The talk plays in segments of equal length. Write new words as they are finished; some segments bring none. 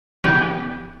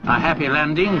A happy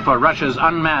landing for Russia's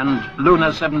unmanned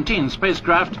Luna 17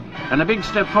 spacecraft and a big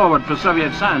step forward for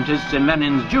Soviet scientists in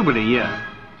Lenin's Jubilee year.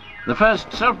 The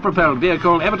first self-propelled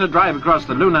vehicle ever to drive across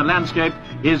the lunar landscape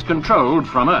is controlled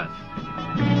from Earth.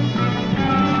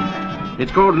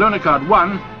 It's called Lunokhod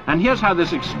 1, and here's how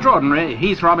this extraordinary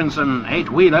Heath Robinson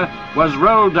 8-wheeler was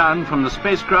rolled down from the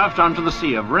spacecraft onto the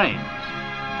Sea of Rains.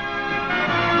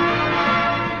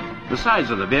 The size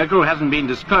of the vehicle hasn't been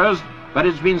disclosed, but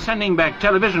it's been sending back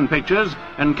television pictures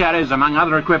and carries, among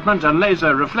other equipment, a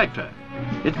laser reflector.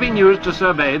 It's been used to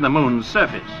survey the moon's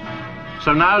surface.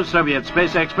 So now Soviet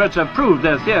space experts have proved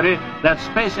their theory that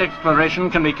space exploration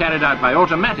can be carried out by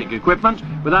automatic equipment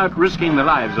without risking the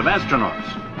lives of astronauts.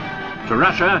 To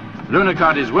Russia,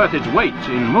 Lunokhod is worth its weight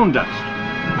in moon dust.